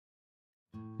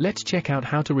Let's check out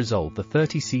how to resolve the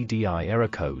 30 CDI error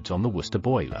codes on the Worcester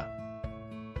boiler.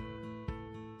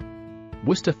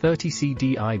 Worcester 30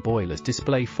 CDI boilers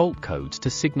display fault codes to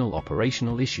signal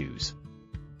operational issues.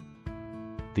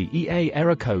 The EA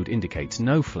error code indicates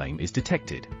no flame is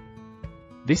detected.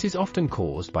 This is often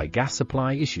caused by gas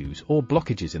supply issues or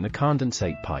blockages in the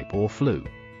condensate pipe or flue.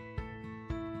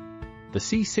 The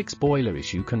C6 boiler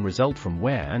issue can result from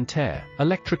wear and tear,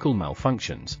 electrical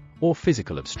malfunctions, or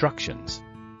physical obstructions.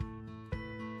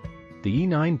 The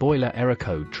E9 boiler error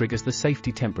code triggers the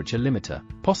safety temperature limiter,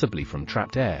 possibly from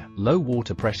trapped air, low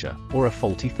water pressure, or a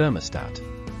faulty thermostat.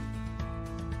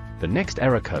 The next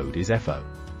error code is FO.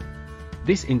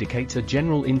 This indicates a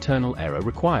general internal error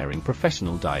requiring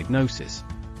professional diagnosis.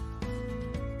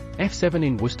 F7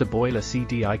 in Worcester boiler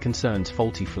CDI concerns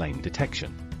faulty flame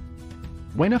detection.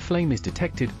 When a flame is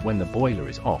detected when the boiler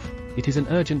is off, it is an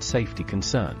urgent safety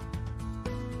concern.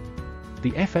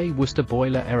 The FA Worcester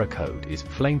boiler error code is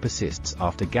flame persists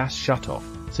after gas shutoff,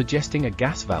 suggesting a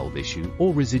gas valve issue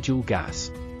or residual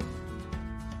gas.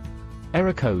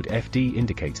 Error code FD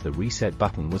indicates the reset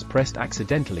button was pressed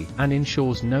accidentally and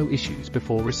ensures no issues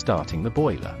before restarting the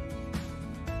boiler.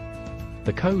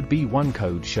 The code B1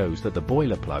 code shows that the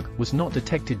boiler plug was not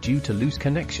detected due to loose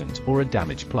connections or a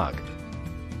damaged plug.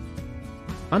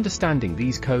 Understanding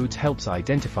these codes helps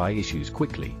identify issues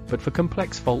quickly, but for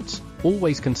complex faults,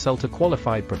 always consult a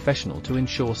qualified professional to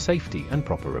ensure safety and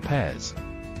proper repairs.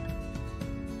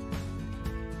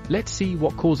 Let's see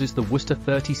what causes the Worcester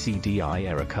 30 CDI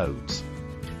error codes.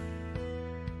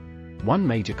 One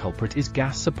major culprit is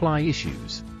gas supply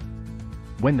issues.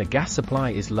 When the gas supply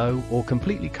is low or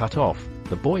completely cut off,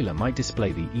 the boiler might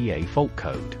display the EA fault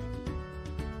code.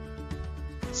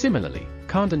 Similarly,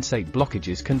 condensate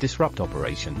blockages can disrupt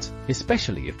operations,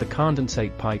 especially if the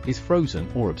condensate pipe is frozen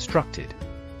or obstructed.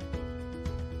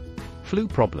 Flue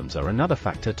problems are another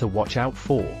factor to watch out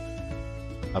for.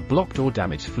 A blocked or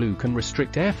damaged flue can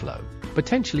restrict airflow,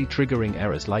 potentially triggering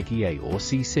errors like EA or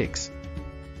C6.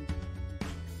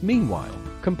 Meanwhile,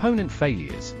 component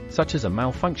failures, such as a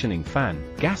malfunctioning fan,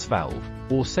 gas valve,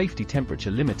 or safety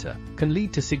temperature limiter, can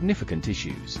lead to significant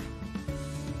issues.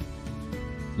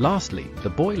 Lastly, the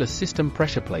boiler system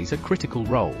pressure plays a critical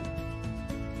role.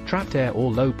 Trapped air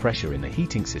or low pressure in the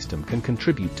heating system can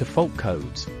contribute to fault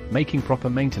codes, making proper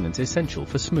maintenance essential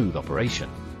for smooth operation.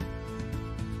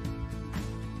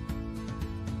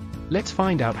 Let's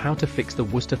find out how to fix the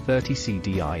Worcester 30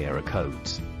 CDI error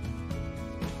codes.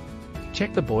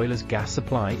 Check the boiler's gas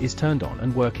supply is turned on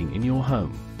and working in your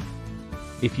home.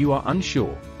 If you are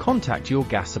unsure, contact your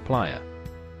gas supplier.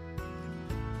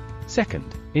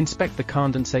 Second, inspect the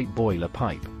condensate boiler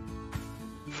pipe.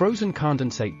 Frozen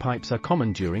condensate pipes are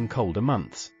common during colder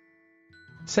months.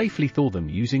 Safely thaw them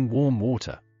using warm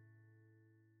water.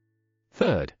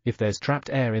 Third, if there's trapped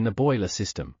air in the boiler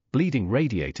system, bleeding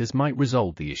radiators might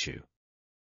resolve the issue.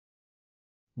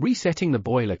 Resetting the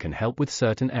boiler can help with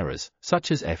certain errors,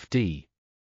 such as FD.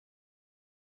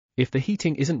 If the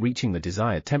heating isn't reaching the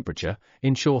desired temperature,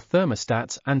 ensure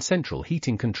thermostats and central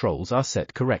heating controls are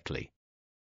set correctly.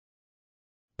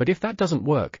 But if that doesn't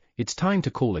work, it's time to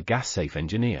call a gas-safe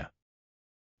engineer.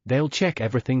 They'll check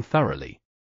everything thoroughly.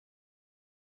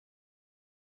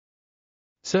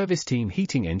 Service team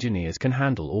heating engineers can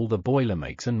handle all the boiler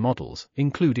makes and models,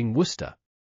 including Worcester.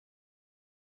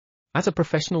 As a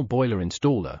professional boiler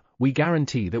installer, we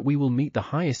guarantee that we will meet the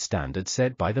highest standards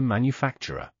set by the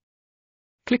manufacturer.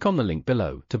 Click on the link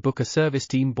below to book a service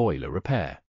team boiler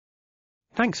repair.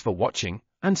 Thanks for watching,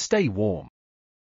 and stay warm.